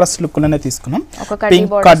ఏంటంటే కాంట్రాస్ట్ లుక్ లోనే తీసుకున్నాం.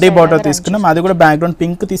 పింక్ కడ్డీ బార్డర్ తీసుకున్నాం. అది కూడా బ్యాక్గ్రౌండ్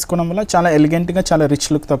పింక్ తీసుకోవడం వల్ల చాలా ఎలిగెంట్ గా చాలా రిచ్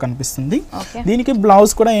లుక్ తో కనిపిస్తుంది. దీనికి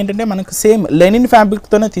బ్లౌజ్ కూడా ఏంటంటే మనకు సేమ్ లెనిన్ ఫ్యాబ్రిక్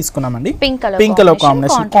తోనే తీసుకున్నామండి. Pink colour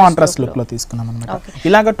combination contrast look లో తీసుకున్నాం అనమాట.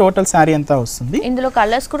 ఇలాగ టోటల్ శారీ అంతా వస్తుంది. ఇందులో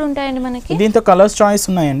కలర్స్ కూడా ఉంటాయండి మనకి. దీంతో కలర్స్ చాయిస్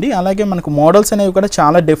ఉన్నాయండి. అలాగే మనకు మోడల్స్ అనేవి కూడా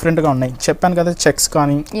చాలా డిఫరెంట్ గా ఉన్నాయి. చెప్పాను కదా, చెక్స్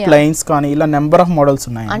కానీ ప్లెయిన్స్ కానీ ఇలా నెంబర్ ఆఫ్ మోడల్స్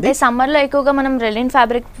ఉన్నాయి. అంటే సమ్మర్ లో ఎక్కువగా మనం లెనిన్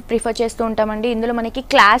ఫ్యాబ్రిక్ ప్రిఫర్ చేస్తూ ఉంటామండి. ఇందులో మనకి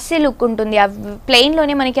క్లాసీ లుక్ ఉంటుంది. ప్లెయిన్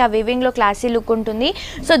లోనే మనకి ఆ వివింగ్ లో క్లాసీ లుక్ ఉంటుంది.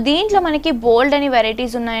 సో దీంట్లో దీంట్లో మనకి బోల్డ్ అని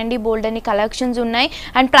వెరైటీస్ ఉన్నాయండి, బోల్డ్ అని కలెక్షన్స్ ఉన్నాయి.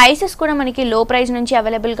 అండ్ ప్రైసెస్ కూడా మనకి లో ప్రైస్ నుంచి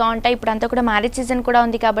అవైలబుల్ గా ఉంటాయి. ఇప్పుడు అంతా కూడా మ్యారేజ్ సీజన్ కూడా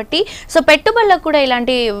ఉంది కాబట్టి సో పెట్టుబడులకు కూడా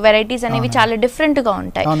ఇలాంటి వెరైటీస్ అనేవి చాలా డిఫరెంట్ గా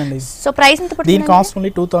ఉంటాయి. సో ప్రైస్ ఎంత పడుతుంది? దీని కాస్ట్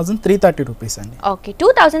ఓన్లీ 2330 రూపీస్ అండి. ఓకే,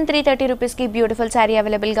 2330 రూపీస్ కి బ్యూటిఫుల్ సారీ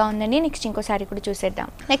అవైలబుల్ గా ఉందండి. నెక్స్ట్ ఇంకో సారీ కూడా చూసేద్దాం.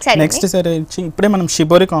 నెక్స్ట్ సారీ వచ్చి ఇప్పుడే మనం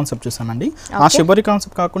షిబోరి కాన్సెప్ట్ చూసామండి. ఆ షిబోరి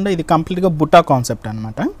కాన్సెప్ట్ కాకుండా ఇది కంప్లీట్ గా బుటా కాన్సెప్ట్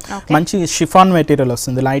అన్నమాట. మంచి షిఫాన్ మెటీరియల్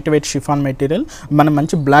వస్తుంది, లైట్ వెయిట్ షిఫాన్ మెటీరియల్. మనం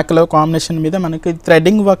మంచి బ్లాక్ కలర్ కాంబినేషన్ మీద మనకి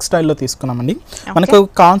థ్రెడ్డింగ్ వర్క్ స్టైల్లో తీసుకున్నామండి. మనకు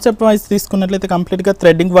కాన్సెప్ట్ వైజ్ తీసుకున్నట్లయితే కంప్లీట్ గా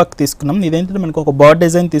థ్రెడ్డింగ్ వర్క్ తీసుకున్నాం. ఇదేంటంటే మనకు ఒక బర్డ్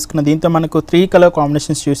డిజైన్ తీసుకున్నాం. దీంతో మనకు 3 కలర్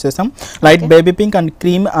కాంబినేషన్స్ యూస్ చేసాం. Light baby pink and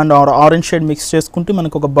cream and orange shade mix చేసుకుంటూ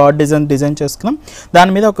మనకు ఒక బర్డ్ డిజైన్ చేసుకున్నాం.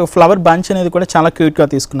 దాని మీద ఒక ఫ్లవర్ బంచ్ అనేది కూడా చాలా క్యూట్ గా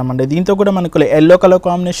తీసుకున్నాం అండి. దీంతో కూడా మనకు yellow colour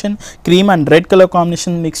combination, cream and red colour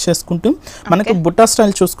combination mix చేసుకుంటూ మనకు బుట్టా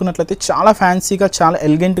స్టైల్ చూసుకున్నట్లయితే చాలా ఫ్యాన్సీగా చాలా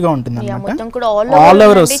ఎలిగెంట్ గా ఉంటుంది అన్నమాట. ఆల్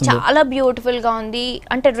ఓవర్ చాలా బ్యూటిఫుల్ గా ఉంది.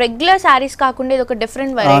 అంటే రెగ్యులర్ సారీస్ కాకుండా ఇది ఒక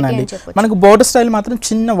డిఫరెంట్ వెరైటీ అని చెప్పొచ్చు. మనకు బోర్డర్ స్టైల్ మాత్రం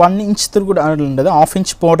చిన్న 1 ఇంచ్ కూడా ఉండదు, 1/2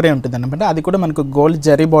 ఇంచ్ బోర్డర్ ఉంటుంది అన్నమాట. అది కూడా మనకు గోల్డ్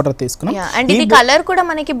జరీ బోర్డర్ తీసుకున్నాం. అండ్ ఇది కలర్ కూడా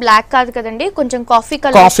మనకి బ్లాక్ కాదు కదండి, కొంచెం కాఫీ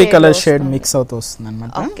కలర్ షేడ్ మిక్స్ అవుతూ వస్తుంది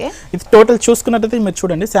అన్నమాట. ఇది టోటల్ చూసుకున్నట్లయితే మీరు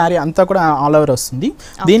చూడండి సారీ అంతా కూడా ఆల్ ఓవర్ వస్తుంది.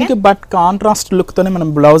 దీనికి బట్ కాంట్రాస్ట్ లుక్ తోనే మనం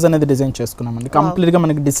బ్లౌజ్ అనేది డిజైన్ చేసుకున్నాం అండి. కంప్లీట్ గా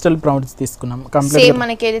మనకి డిజిటల్ ప్రింట్స్ తీసుకున్నాం. సేమ్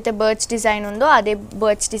మనకి ఏదైతే బర్డ్స్ డిజైన్ ఉందో అదే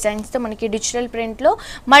బర్డ్స్ డిజైన్స్ తో మనకి డిజిటల్ ప్రింట్ లో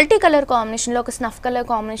మల్టీ కలర్ కాంబినేషన్ లో ఒక స్నఫ్ కలర్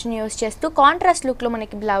కాంబినేషన్ యూస్ చేస్తూ కాంట్రాస్ట్ లుక్ లో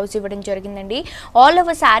మనకి బ్లౌజ్ ఇవ్వడం జరిగిందండి. ఆల్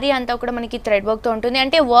ఓవర్ సారీ అంతా కూడా మనకి థ్రెడ్ వర్క్ తో ఉంటుంది.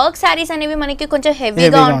 అంటే వర్క్ సారీస్ అనేవి మనకి కొంచెం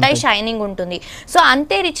హెవీగా ఉంటాయి, షైనింగ్ ఉంటుంది. సో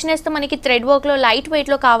అంతే రిచ్నెస్ తో మనకి థ్రెడ్ వర్క్ లో లైట్ వెయిట్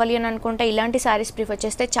లో కావాలి అని అనుకుంటే ఇలాంటి సారీస్ ప్రిఫర్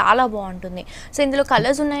చేస్తే చాలా బాగుంటుంది. సో ఇందులో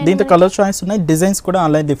కలర్స్ ఉన్నాయి, దీంతో కలర్ చాయిస్ ఉన్నాయి, డిజైన్స్ కూడా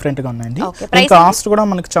అలా డిఫరెంట్ గా ఉన్నాయండి. కాస్ట్ కూడా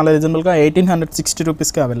మనకి చాలా రీజనబుల్ గా 1860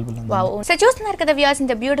 రూపీస్ కి అవైలబుల్ ఉంది. వావ్, సో చూస్తున్నారు కదా వ్యూయర్స్,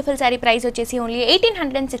 ఇంత బ్యూటిఫుల్ సారీ ప్రైస్ వచ్చేసి ఓన్లీ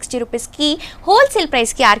 1860 రూపీస్ కి హోల్సేల్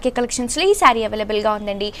ప్రైస్ కి ఆర్కే కలెక్షన్స్ లో ఈ సారీ అవైలబుల్ గా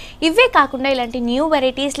ఉందండి. ఇవే కాకుండా ఇలాంటి న్యూ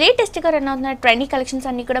వెరైటీస్ లేటెస్ట్ గా రన్ అవుతున్న ట్రెండీ కలెక్షన్స్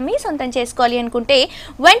అన్ని కూడా మీ సొంతం చేసుకోవాలి అనుకుంటే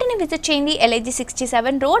వెంటనే విజిట్ చేయండి LIG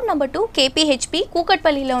 67 రోడ్ నెంబర్ 2 KPHP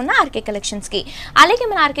కూకట్పల్లిలో ఉన్న ఆర్కే కలెక్షన్స్ కి. అలాగే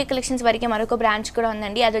మన ఆర్కే కలెక్షన్స్ వరకు మరొక బ్రాంచ్ కూడా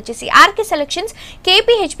ఉందండి, అది వచ్చేసి RK selections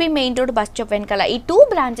KPHP main road bus stop వెనకాల. ఈ 2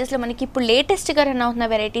 బ్రాంచెస్ లో మనకి ఇప్పుడు లేటెస్ట్ గా రన్ అవుతున్న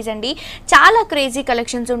వెరైటీస్ అండి. చాలా క్రేజీ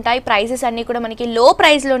కలెక్షన్స్ ఉంటాయి, ప్రైసెస్ అన్ని కూడా మనకి లో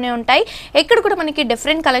ప్రైస్ లోనే ఉంటాయి. ఎక్కడ కూడా మనకి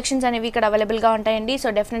డిఫరెంట్ కలెక్షన్స్ అనేవి ఇక్కడ అవైలబుల్ గా ఉంటాయండి. సో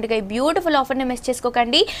డెఫినెట్ గా ఈ బ్యూటిఫుల్ ఆఫర్ ని మిస్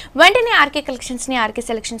చేసుకోకండి. వెంటనే ఆర్కే కలెక్షన్స్ ని, ఆర్కే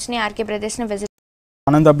సెలెక్షన్స్ ని, ఆర్కే బ్రదర్స్ ని విజిట్.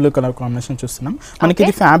 ఆనంద బ్లూ కలర్ కాంబినేషన్ చూస్తున్నాం. మనకి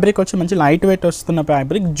ఇది ఫ్యాబ్రిక్ వచ్చి మంచి లైట్ వెయిట్ వస్తున్న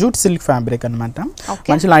ఫ్యాబ్రిక్, జూట్ సిల్క్ ఫ్యాబ్రిక్ అనమాట.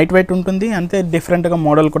 మంచి లైట్ వెయిట్ ఉంటుంది, అంతే డిఫరెంట్ గా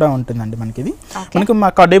మోడల్ కూడా ఉంటుందండి. మనకి ఇది మనకి మా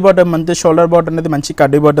కడ్డీ బార్డర్, మంచి షోల్డర్ బార్డర్ అనేది మంచి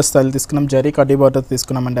కడ్డీ బార్డర్ స్టైల్ తీసుకున్నాం. జరీ కడ్డీ బార్డర్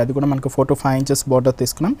తీసుకున్నాం అండి. అది కూడా మనకు 4 to 5 ఇంచెస్ బార్డర్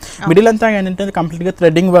తీసుకున్నాం. మిడిల్ అంతా ఏంటంటే కంప్లీట్ గా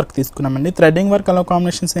థ్రెడ్డింగ్ వర్క్ తీసుకున్నామండి. థ్రెడ్డింగ్ వర్క్ కలర్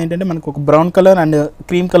కాంబినేషన్స్ ఏంటంటే మనకు ఒక brown colour and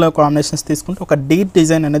cream colour combinations తీసుకుంటే ఒక డీప్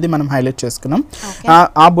డిజైన్ అనేది మనం హైలైట్ చేసుకున్నాం.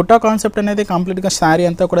 ఆ బుట్టా కాన్సెప్ట్ అనేది కంప్లీట్ గా శారీ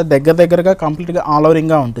అంతా కూడా దగ్గరగా కంప్లీట్ గా ఆల్ ఓవరింగ్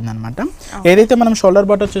గా ఉంటుంది అనమాట. ఏదైతే మనం షోల్డర్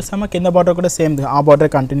బార్డర్ చూసామో కింద బార్డర్ కూడా సేమ్ ఆ బార్డర్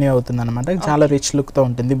కంటిన్యూ అవుతుంది అనమాట. చాలా రిచ్ లుక్ తో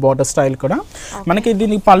ఉంటుంది బార్డర్ స్టైల్ కూడా. మనకి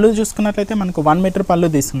దీని పళ్ళు చూసుకున్నట్లయితే మనకు 1 మీటర్ పళ్ళు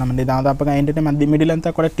తీసుకున్నామండి. దాదాపుగా ఏంటంటే మన మిడిల్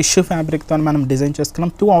అంతా కూడా టిష్యూ ఫ్యాబ్రిక్ తో మనం డిజైన్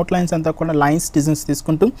చేసుకున్నాం. 2 అవుట్ లైన్స్ అంతా కూడా లైన్స్ డిజైన్స్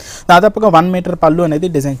తీసుకుంటూ దాదాపుగా 1 మీటర్ పళ్ళు అనేది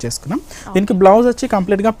డిజైన్ చేసుకున్నాం. దీనికి బ్లౌజ్ వచ్చి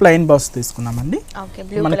కంప్లీట్ గా ప్లెయిన్ బ్లౌజ్ తీసుకున్నామండి.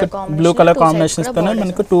 మనకి బ్లూ కలర్ కాంబినేషన్స్ తోనే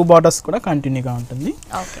మనకు 2 బార్డర్స్ కూడా కంటిన్యూ గా ఉంటుంది.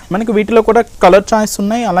 మనకి వీటిలో కూడా కలర్ చాయిస్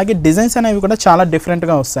ఉన్నాయి, అలాగే డిజైన్స్ అనేవి కూడా చాలా డిఫరెంట్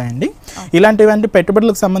గా వస్తాయండి. ఇలాంటివంటి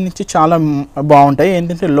పెట్టుబడులకు సంబంధించి చాలా బాగుంటాయి.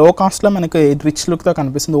 ఏంటంటే లో కాస్ట్ లో మనకి రిచ్ లుక్ తో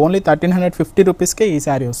కనిపిస్తుంది. ఓన్లీ 1350 రూపీస్ కే ఈ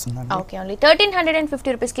సారీ వస్తుంది. ఓకే, ఓన్లీ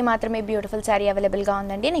 1350 రూపీస్ కి మాత్రమే బ్యూటిఫుల్ సారీ అవైలబుల్ గా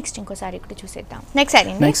ఉందండి. నెక్స్ట్ ఇంకో సారీ కూడా చూసేద్దాం.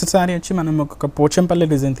 నెక్స్ట్ సారీ వచ్చి మనం ఒక పోచంపల్లి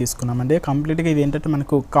డిజైన్ తీసుకున్నామండి. కంప్లీట్ గా ఇది ఏంటంటే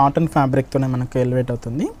మనకు కాటన్ ఫ్యాబ్రిక్ తోనే మనకు ఎలివేట్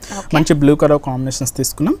అవుతుంది. మంచి బ్లూ కలర్ కాంబినేషన్స్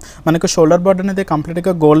తీసుకున్నాం. మనకు షోల్డర్ బార్డర్ అనేది కంప్లీట్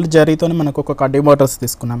గా గోల్డ్ జరీతోనే మనకు ఒక కడ్డీ బార్డర్స్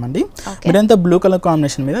తీసుకున్నామండి. మీరంతా బ్లూ కలర్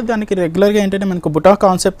కాంబినేషన్ మీద దానికి రెగ్యులర్ గా ఏంటంటే మనకు బుటా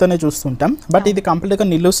కాన్సెప్ట్ తోనే చూస్తుంటాం. బట్ ఇది కంప్లీట్ గా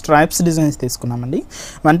నిలువు స్ట్రైప్స్ డిజైన్స్ తీసుకున్నామండి.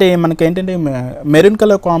 అంటే మనకి ఏంటంటే మెరూన్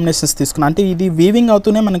కలర్ కాంబినేషన్స్ తీసుకున్నాం. అంటే ఇది వీవింగ్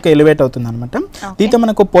అవుతూనే మనకు ఎలివేట్ అవుతుంది అనమాట. దీంతో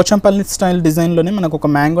మనకు పోచంపల్లి స్టైల్ డిజైన్ లోనే మనకు ఒక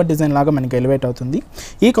మ్యాంగో డిజైన్ లాగా మనకి ఎలివేట్ అవుతుంది.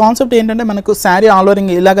 ఈ కాన్సెప్ట్ ఏంటంటే మనకు శారీ ఆల్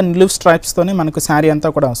ఓవరింగ్ ఇలాగ నిలువు స్ట్రైప్స్ తోనే మనకు శారీ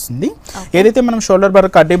అంతా కూడా వస్తుంది. ఏదైతే మనం షోల్డర్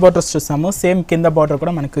బార్డర్ కడ్డీ బార్డర్స్ చూస్తామో సేమ్ కింద బార్డర్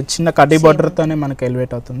కూడా మనకు చిన్న కడ్డీ బార్డర్ తోనే మనకు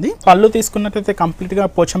ఎలివేట్ అవుతుంది. పళ్ళు తీసుకున్నట్లయితే కంప్లీట్ గా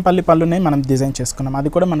పోచంపల్లి పళ్ళునే మనం డిజైన్ చేసుకున్నాం. అది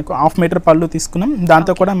కూడా మనకు 1/2 మీటర్ పళ్ళు తీసుకున్నాం.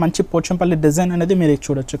 దాంతో కూడా మంచి పోచంపల్లి డిజైన్ అనేది మీరు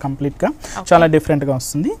చూడొచ్చు కంప్లీట్ గా చాలా డిఫరెంట్ గా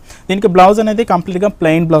వస్తుంది. దీనికి బ్లౌజ్ అనేది కంప్లీట్ గా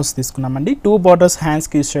ప్లెయిన్ బ్లౌజ్ తీసుకున్నామండి. 2 బోర్డర్స్ హ్యాండ్స్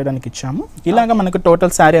కి యూస్ చేయడానికి ఇచ్చాము. ఇలాగా మనకు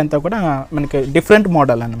టోటల్ శారీ అంతా కూడా మనకి డిఫరెంట్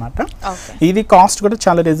మోడల్ అన్నమాట. ఇది కాస్ట్ కూడా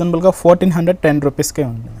చాలా రీజనబుల్ గా 1410 రూపీస్ కే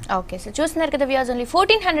ఉంది. ఓకే సో చూస్తున్నారు కదా వ్యూస్, ఓన్లీ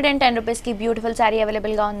 1410 రూపీస్ కి బ్యూటిఫుల్ శారీ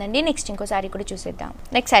అవైలబుల్ గా ఉందండి. నెక్స్ట్ ఇంకో శారీ కూడా చూసేద్దాం.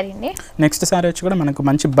 నెక్స్ట్ శారీ అండి. నెక్స్ట్ శారీ వచ్చి కూడా మనకు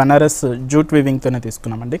మంచి బనారస్ జూట్ వీవింగ్ తోనే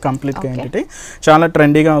తీసుకున్నామండి. కంప్లీట్ గా ఏంటంటే చాలా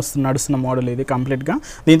ట్రెండీగా నడుస్తున్న మోడల్ ఇది కంప్లీట్ గా.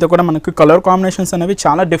 దీంతో కూడా మనకు కలర్ కాంబినేషన్స్ అనేవి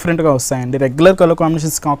చాలా డిఫరెంట్ గా వస్తాయండి. రెగ్యులర్ కలర్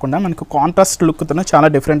కాంబినేషన్స్ కాకుండా మనకు కాంట్రాస్ట్ లుక్ తోనే చాలా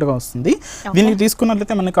డిఫరెంట్ గా వస్తుంది. దీనికి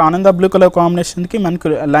తీసుకున్నట్లయితే మనకు ఆనంద బ్లూ కలర్ కాంబినేషన్ కి మనకు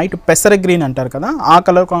లైట్ పెసర గ్రీన్ అంటారు కదా, ఆ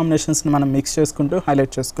కలర్ కాంబినేషన్స్ ని మనం మిక్స్ చేసుకుంటూ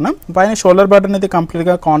హైలైట్ చేసుకున్నాం. పైన షోల్డర్ బార్డర్ అనేది కంప్లీట్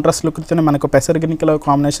గా కాంట్రాస్ట్ లుక్ తోనే మనకు పెసర గ్రీన్ కలర్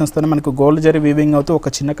కాంబినేషన్స్ తోనే మనకు గోల్డ్ జరీ వీవింగ్ అవుతూ ఒక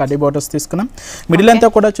చిన్న కడ్డీ బార్డర్స్ తీసుకున్నాం. మిడిల్ అంతా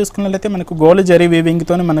కూడా చూసుకున్నట్లయితే మనకు గోల్డ్ జరీ వీవింగ్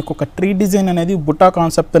తోనే మనకు ఒక ట్రీ డిజైన్ అనేది బుట్టా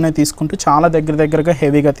కాన్సెప్ట్ తోనే తీసుకుంటూ చాలా దగ్గరగా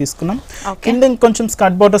హెవీగా తీసుకున్నాం. కింద ఇంకొంచెం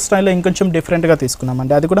స్కర్ట్ బార్డర్ స్టైల్లో ఇంకొంచెం డిఫరెంట్ గా తీసుకున్నాం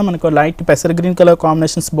అండి. అది కూడా మనకు లైట్ పెసర green colour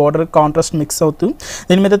combinations border contrast mix అవుతూ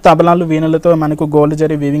దీని మీద తబలాలు వీణలతో మనకు గోల్డ్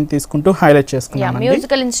జరీ వీవింగ్ తీసుకుంటూ హైలైట్ చేసుకున్నాం.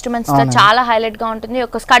 మ్యూజికల్ ఇన్స్ట్రుమెంట్స్ తో చాలా హైలైట్ గా ఉంటుంది.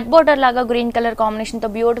 ఒక స్కర్ట్ బోర్డర్ లాగా గ్రీన్ కలర్ కాంబినేషన్ తో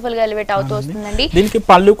బ్యూటిఫుల్ గా ఎలివేట్ అవుతూ వస్తుందండి. దీనికి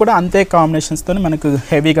పళ్ళు కూడా అంతే కాంబినేషన్స్ తో మనకు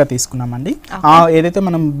హెవీగా తీసుకున్నామండి. ఏదైతే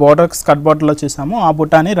మనం బోర్డర్ స్కర్ట్ బోర్డర్ లో చూసామో ఆ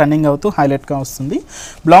బుట్టాని రన్నింగ్ అవుతూ హైలైట్ గా వస్తుంది.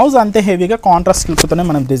 బ్లౌజ్ అంతే హెవీగా కాంట్రాస్ట్ లుక్ తోనే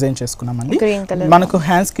మనం డిజైన్ చేసుకున్నామండి. మనకు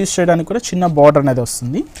హ్యాండ్స్ కి యూస్ చేయడానికి కూడా చిన్న బోర్డర్ అనేది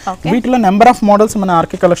వస్తుంది. వీటిలో నెంబర్ ఆఫ్ మోడల్స్ మన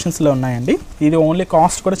ఆర్కే కలెక్షన్స్ లో ఉన్నాయండి. ఇది ఓన్లీ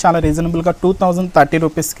కాస్ట్ కూడా చాలా రీజనబుల్ గా 2030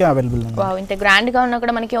 రూపీస్ కి అవైలబుల్ ఉంది. వావ్, ఇంత గ్రాండ్ గా ఉన్నా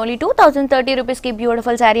కూడా మనకి ఓన్లీ 2030 రూపీస్ కి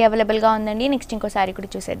బ్యూటిఫుల్ సారీ అవైలబుల్ గా ఉందండి. నెక్స్ట్ ఇంకో సారీ కూడా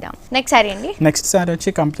చూసేద్దాం. నెక్స్ట్ సారీ అండి. నెక్స్ట్ సారీ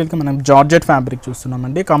వచ్చి కంప్లీట్ గా మనం జార్జెట్ ఫ్యాబ్రిక్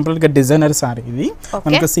చూస్తున్నామండి. కంప్లీట్ గా డిజైనర్ సారీ ఇది.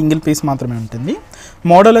 మనకు సింగిల్ పీస్ మాత్రమే ఉంటుంది.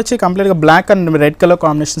 మోడల్ వచ్చి కంప్లీట్ గా black and red colour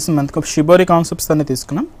combinations మనకు షిబోరి కాన్సెప్ట్స్ అనే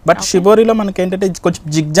తీసుకున్నాం. బట్ షిబోరిలో మనకి ఏంటంటే కొంచెం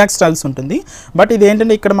జిగ్జాగ్ స్టైల్స్ ఉంటుంది. బట్ ఇది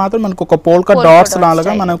ఏంటంటే ఇక్కడ మాత్రం మనకు ఒక పోల్కా డాట్స్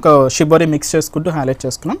లాగా మనకు షిబోరి మిక్స్ చేసుకుంటూ హైలైట్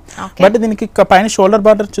చేసుకున్నాం. బట్ దీనికి పైన షోల్డర్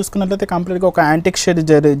బార్డర్ చూసుకున్నట్లయితే కంప్లీట్ గా ఒక యాంటిక్ షేడ్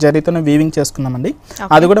జరీతోనే వీవింగ్ చేసుకున్నామండి.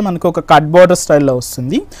 అది కూడా మనకు ఒక కట్ బోర్డర్ స్టైల్లో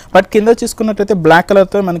వస్తుంది. బట్ కింద చూసుకున్నట్లయితే బ్లాక్ కలర్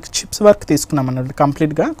తో మనకి చిప్స్ వర్క్ తీసుకున్నాం అన్నట్టు.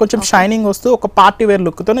 కంప్లీట్ గా కొంచెం షైనింగ్ వస్తూ ఒక పార్టీ వేర్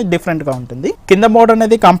లుక్ తో డిఫరెంట్ గా ఉంటుంది. కింద బోర్డర్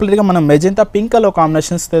అనేది కంప్లీట్ గా మనం మెజెంటా పింక్ కలర్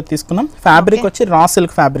కాంబినేషన్స్ తో తీసుకున్నాం. ఫ్యాబ్రిక్ వచ్చి రా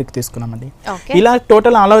సిల్క్ ఫ్యాబ్రిక్ తీసుకున్నామండి. ఇలా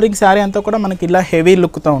టోటల్ ఆల్ ఓవరింగ్ శారీ అంతా కూడా మనకి ఇలా హెవీ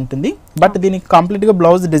లుక్ తో ఉంటుంది. బట్ దీనికి కంప్లీట్ గా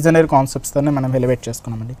బ్లౌజ్ డిజైనర్ కాన్సెప్ట్స్ తోనే మనం ఎలివేట్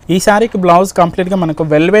చేసుకున్నామండి. ఈ శారీకి బ్లౌజ్ కంప్లీట్ గా మనకు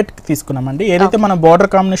వెల్వెట్ తీసుకున్నామండి. ఏదైతే మన border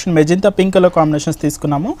combination magenta pink colour combinations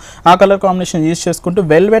తీసుకున్నామో ఆ కలర్ కాంబినేషన్ యూజ్ చేసుకుంటూ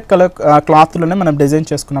వెల్వెట్ కలర్ క్లాత్ లోనే మనం డిజైన్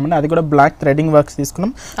చేసుకున్నామండి. అది కూడా బ్లాక్ థ్రెడింగ్ వర్క్స్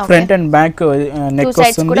తీసుకున్నాం. ఫ్రంట్ అండ్ బ్యాక్ నెక్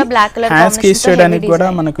వస్తుంది. హ్యాండ్స్ కి యూజ్ చేయడానికి కూడా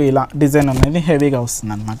మనకు ఇలా డిజైన్ అనేది హెవీగా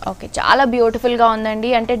వస్తుంది అన్నమాట. ఓకే, చాలా బ్యూటిఫుల్ గా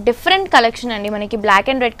ఉందండి. అంటే డిఫరెంట్ కలెక్షన్ అండి. మనకి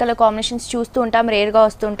black and red colour combinations చూస్తూ ఉంటాం, రేర్ గా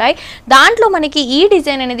వస్తుంటాయి. దాంట్లో మనకి ఈ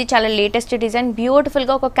డిజైన్ అనేది చాలా లేటెస్ట్ డిజైన్, బ్యూటిఫుల్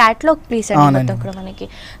గా ఒక క్యాటలాగ్ పీస్ అండి మొత్తం కూడా మనకి.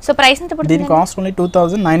 సో ప్రైస్ ఎంత పడుతుంది? దీని కాస్ట్ ఓన్లీ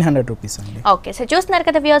 2900 రూపీస్ అండి. ఓకే, సో చూస్తున్నారు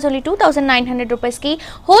కదా వ్యూయర్స్, ఓన్లీ 2900 రూపీస్ కి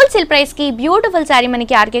హోల్సేల్ ప్రైస్ కి బ్యూటిఫుల్ సారీ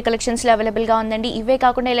మనకి ఆర్కే కలెక్షన్స్ లో అవైలబుల్ గా ఉందండి. ఇవే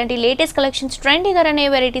కాకుండా ఇలాంటి లేటెస్ట్ కలెక్షన్స్, ట్రెండీగా అనే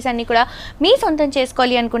వెరైటీస్ అన్ని కూడా మీ సొంతం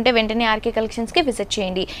చేసుకోవాలి అనుకుంటే వెంటనే ఆర్కే కలెక్షన్స్ కి విజిట్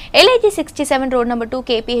చేయండి. LIG 67 రోడ్ నెంబర్ 2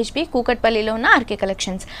 KPHB కూకట్పల్లిలో ఉన్న ఆర్కే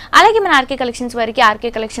కలెక్షన్స్. అలాగే మన ఆర్కే కలెక్షన్స్ వారికి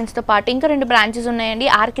ఆర్కే కలెక్షన్స్ తో పాటు ఇంకా 2 బ్రాంచెస్ ఉన్నాయండి,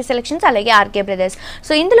 ఆర్కే సెలెక్షన్స్ అలాగే ఆర్కే బ్రదర్స్.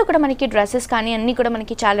 సో ఇందులో కూడా మనకి డ్రెస్సెస్ కానీ అన్ని కూడా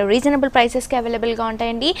మనకి చాలా రీజనబుల్ ప్రైసెస్ కి అవైలబుల్ గా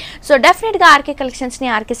ఉంటాయండి. సో డెఫినెట్ గా ఆర్కే కలెక్షన్స్ ని,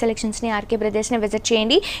 ఆర్కే సెలెక్షన్స్ ని, ఆర్కే బ్రదర్స్ ని విజిట్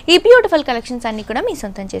చేయండి. ఈ బ్యూటిఫుల్ కలెక్షన్స్ అన్ని కూడా మీ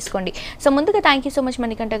సొంతం చేసుకోండి. సో ముందుగా thank you so much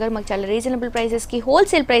Manikanta గారు, మాకు చాలా రీజనబుల్ ప్రైసెస్ కి,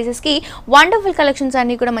 హోల్సేల్ ప్రైసెస్ కి వండర్ఫుల్ కలెక్షన్స్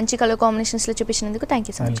అన్ని కూడా మంచి కలర్ కాంబినేషన్స్ లో చూపించినందుకు thank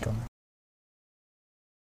you so much.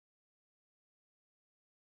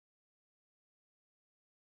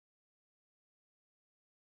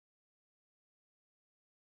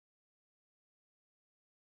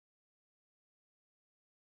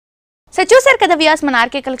 So చూసారు కదా వ్యూయర్స్, మన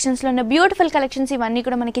ఆర్కే కలెక్షన్స్ లో ఉన్న బ్యూటిఫుల్ కలెక్షన్స్ ఇవన్నీ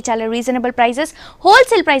కూడా మనకి చాలా రీజనబుల్ ప్రైసెస్,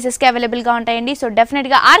 హోల్సేల్ ప్రైసెస్ కి అవైలబుల్ గా ఉంటాయండి. సో డెఫినెట్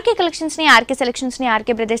గా ఆర్కే కలెక్షన్స్ ని, ఆర్కే సెలెక్షన్స్ ని,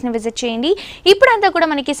 ఆర్కే బ్రదర్స్ ని విజిట్ చేయండి. ఇప్పుడంతా కూడా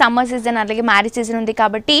మనకి సమ్మర్ సీజన్ అలాగే మ్యారేజ్ సీజన్ ఉంది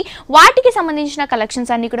కాబట్టి వాటికి సంబంధించిన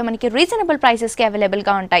కలెక్షన్స్ అన్ని కూడా మనకి రీజనబుల్ ప్రైసెస్ కి అవైలబుల్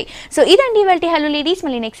గా ఉంటాయి. సో ఇదండి ఇవాల్టి హలో లేడీస్.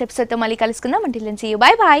 మళ్ళీ నెక్స్ట్ ఎపిసోడ్ తో మళ్ళీ కలుసుకుందాం. Until then see you,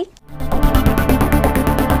 by by.